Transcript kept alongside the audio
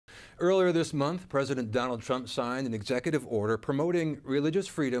Earlier this month, President Donald Trump signed an executive order promoting religious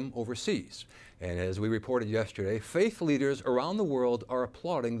freedom overseas. And as we reported yesterday, faith leaders around the world are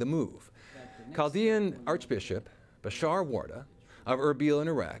applauding the move. Chaldean Archbishop Bashar Warda of Erbil in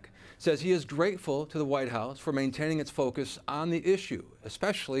Iraq says he is grateful to the White House for maintaining its focus on the issue,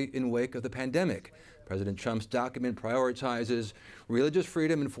 especially in wake of the pandemic. President Trump's document prioritizes religious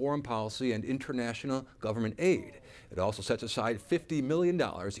freedom in foreign policy and international government aid. It also sets aside $50 million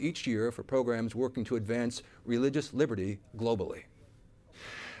each year for programs working to advance religious liberty globally.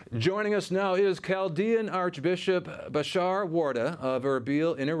 Joining us now is Chaldean Archbishop Bashar Warda of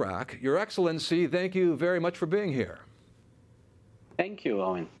Erbil in Iraq. Your Excellency, thank you very much for being here. Thank you,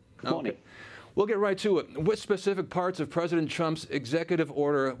 Owen. Good morning. We'll get right to it. Which specific parts of President Trump's executive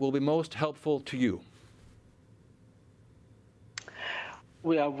order will be most helpful to you?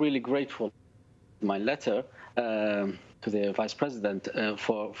 We are really grateful for my letter to the Vice President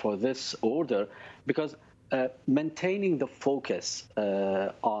for this order, because maintaining the focus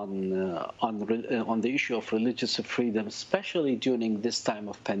on the issue of religious freedom, especially during this time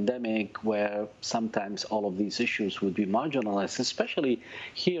of pandemic, where sometimes all of these issues would be marginalized, especially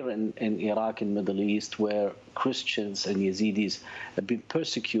here in Iraq and Middle East, where Christians and Yazidis have been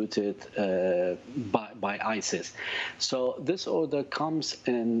persecuted by ISIS. So this order comes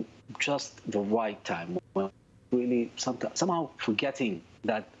in just the right time, when really somehow forgetting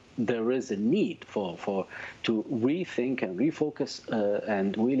that there is a need to rethink and refocus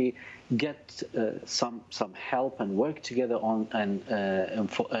and really get some help and work together on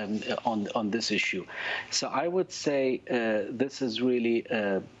this issue. So I would say this is really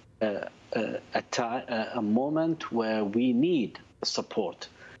a moment where we need support.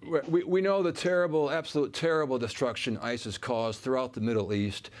 We know the absolute terrible destruction ISIS caused throughout the Middle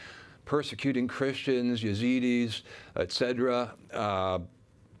East, persecuting Christians, Yazidis, etc.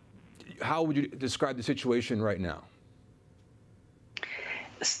 How would you describe the situation right now?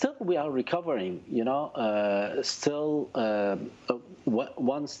 Still, we are recovering.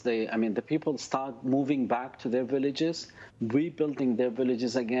 Once the people start moving back to their villages, rebuilding their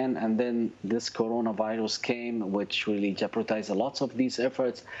villages again, and then this coronavirus came, which really jeopardized lots of these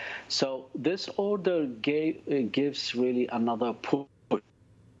efforts. So this order gives really another push.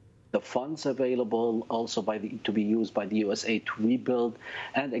 The funds available also to be used by the USA to rebuild,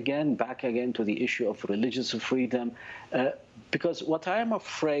 and again, back again to the issue of religious freedom. Because what I am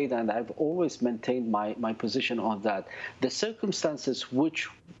afraid, and I've always maintained my position on that, the circumstances which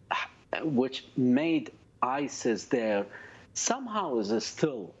made ISIS there somehow is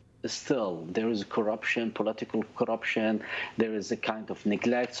still there is corruption, political corruption, there is a kind of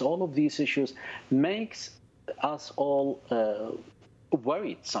neglect. All of these issues makes us all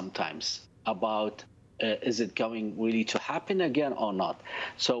worried sometimes about is it going really to happen again or not.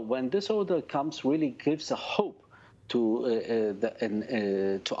 So when this order comes, really gives a hope to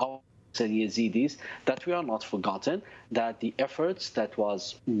our Yazidis that we are not forgotten, that the efforts that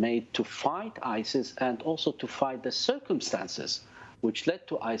was made to fight ISIS and also to fight the circumstances which led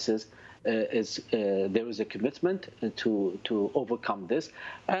to ISIS there is a commitment to overcome this,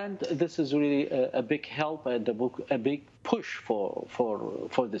 and this is really a big help and a big push for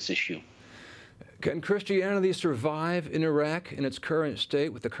this issue. Can Christianity survive in Iraq in its current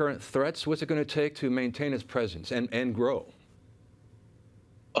state with the current threats? What's it going to take to maintain its presence and grow?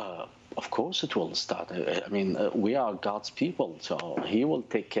 Of course it will start. I mean, we are God's people, so He will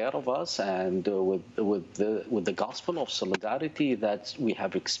take care of us. And with the gospel of solidarity that we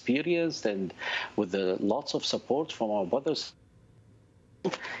have experienced, and with lots of support from our brothers,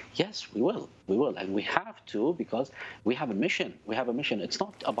 yes, we will, and we have to, because we have a mission. We have a mission. It's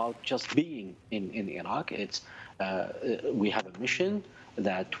not about just being in Iraq. It's we have a mission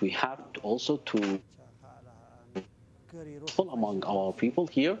that we have also to among our people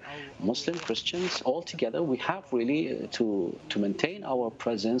here, Muslim, Christians, all together. We have really to maintain our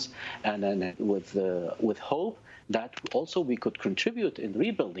presence, and then with hope that also we could contribute in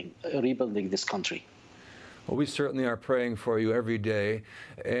rebuilding this country. Well, we certainly are praying for you every day.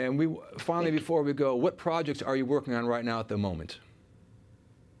 And finally, before we go, what projects are you working on right now at the moment?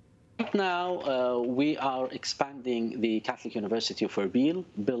 Right now, we are expanding the Catholic University of Erbil,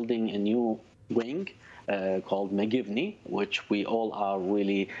 building a new wing called Megivni, which we all are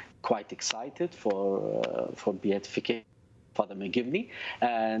really quite excited for beatification for the Megivni,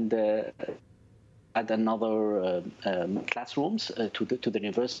 and add another classrooms to the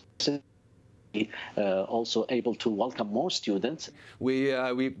university. Also able to welcome more students. We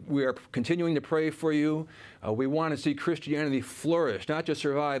are continuing to pray for you. We want to see Christianity flourish, not just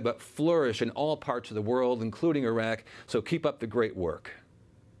survive, but flourish in all parts of the world, including Iraq. So keep up the great work.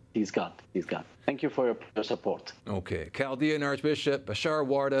 He's gone. He's gone. Thank you for your support. Okay. Chaldean Archbishop Bashar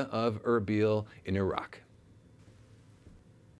Warda of Erbil in Iraq.